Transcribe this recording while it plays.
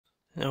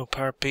Now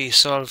part B,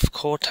 solve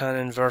cotan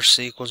inverse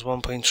equals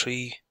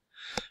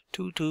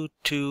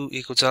 1.3222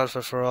 equals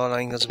alpha for all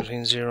angles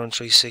between 0 and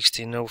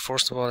 360. Now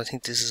first of all, I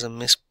think this is a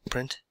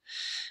misprint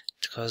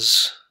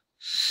because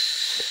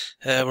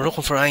we're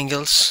looking for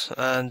angles,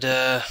 and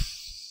I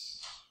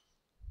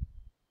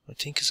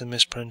think it's a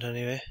misprint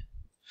anyway.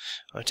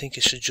 I think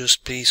it should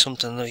just be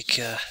something like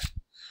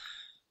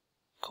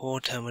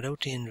cotan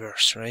without the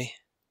inverse, right?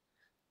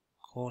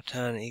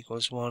 Cotan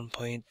equals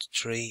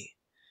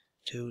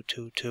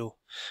 1.3222,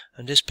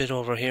 and this bit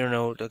over here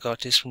now, I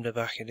got this from the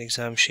back of the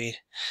exam sheet,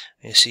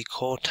 and you see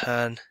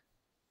cotan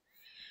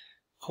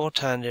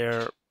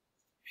there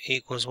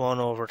equals 1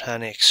 over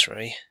tan x,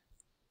 right?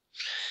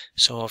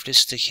 So if this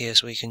is the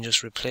case, we can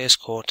just replace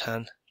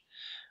cotan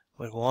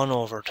with 1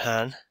 over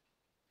tan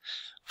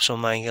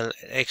some angle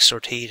x or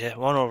theta.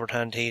 1 over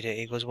tan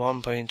theta equals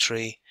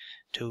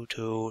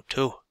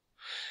 1.3222.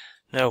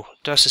 Now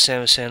that's the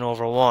same as saying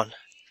over 1.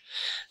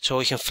 So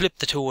we can flip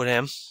the two of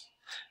them,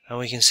 and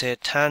we can say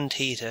tan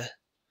theta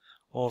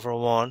over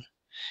 1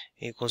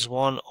 equals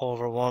 1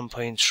 over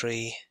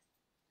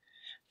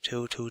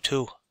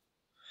 1.3222.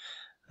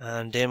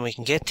 And then we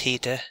can get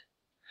theta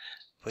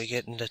by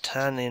getting the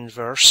tan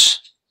inverse.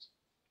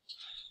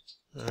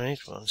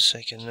 Alright, 1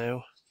 second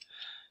now.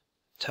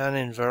 Tan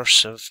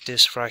inverse of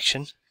this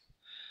fraction.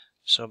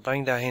 So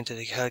bang that into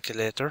the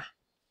calculator.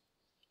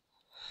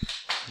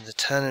 And the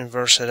tan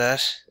inverse of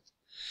that,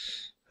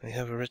 I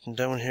have it written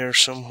down here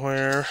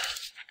somewhere.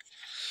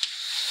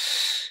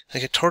 I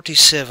get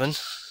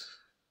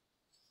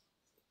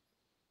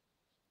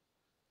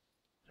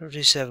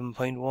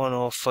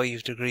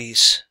 37.105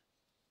 degrees.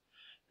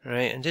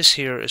 Right, and this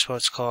here is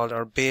what's called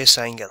our base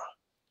angle.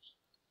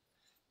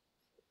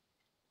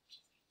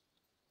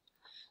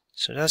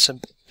 So that's a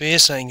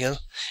base angle.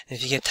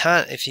 If you get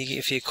tan, if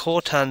you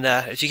cotan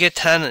that, if you get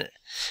tan,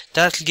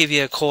 that'll give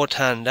you a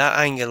cotan. That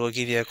angle will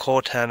give you a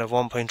cotan of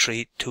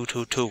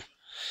 1.3222.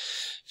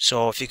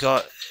 So if you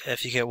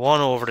get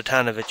 1 over the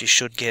tan of it, you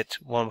should get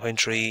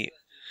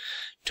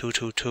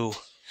 1.3222.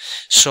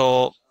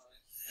 So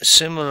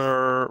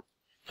similar,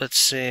 let's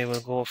say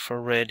we'll go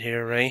for red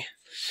here, right?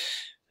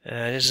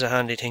 This is a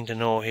handy thing to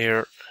know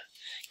here.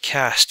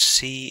 Cast,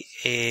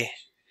 C-A-S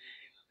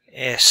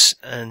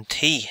and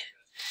T.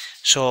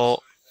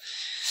 So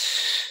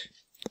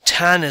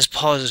tan is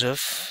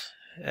positive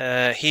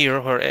here,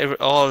 where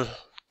all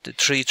the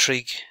three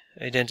trig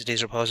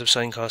identities are positive,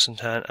 sine, cos and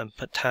tan, and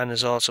tan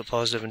is also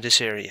positive in this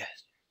area,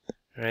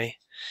 right?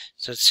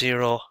 So it's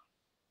 0,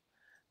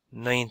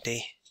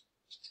 90,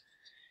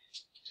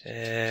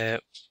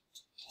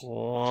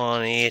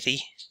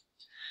 180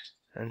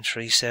 and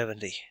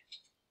 370.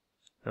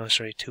 No,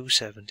 sorry,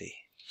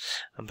 270.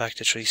 And back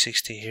to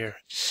 360 here.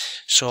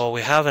 So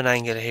we have an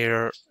angle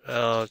here,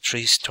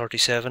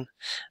 337,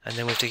 and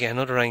then we have to get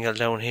another angle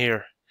down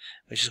here,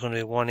 which is going to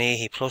be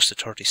 180 plus the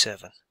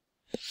 37.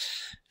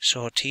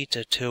 So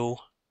theta 2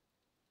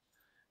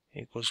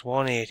 equals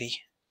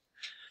 180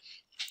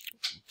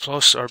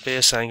 plus our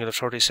base angle of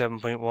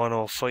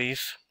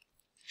 37.105,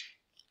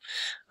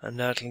 and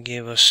that will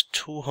give us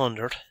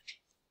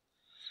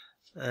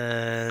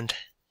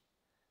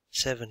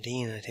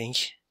 217, I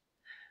think.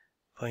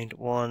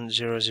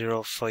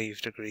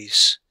 0.1005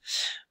 degrees.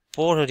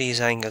 Both of these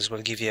angles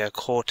will give you a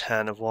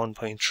cotan of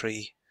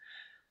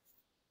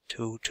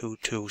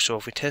 1.3222. So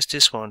if we test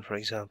this one, for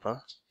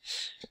example,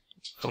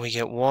 and we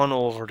get 1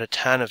 over the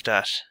tan of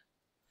that,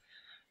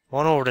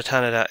 1 over the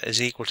tan of that is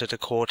equal to the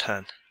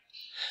cotan.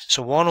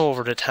 So 1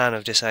 over the tan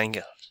of this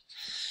angle.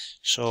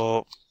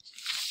 So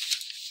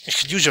you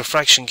could use your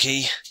fraction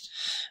key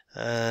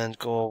and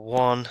go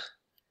 1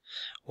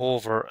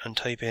 over and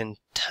type in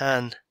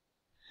tan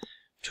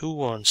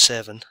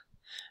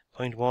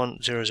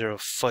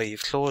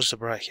 217.1005, close the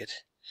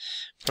bracket,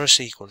 press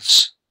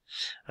equals,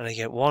 and I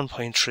get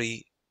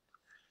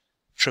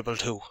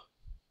 1.3222.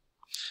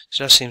 So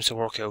that seems to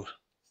work out.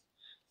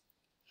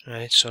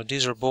 Right, so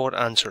these are both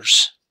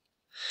answers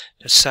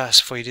that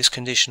satisfy this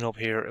condition up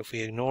here if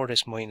we ignore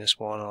this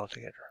 -1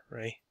 altogether,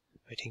 right?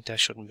 I think that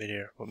shouldn't be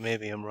there, but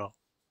maybe I'm wrong.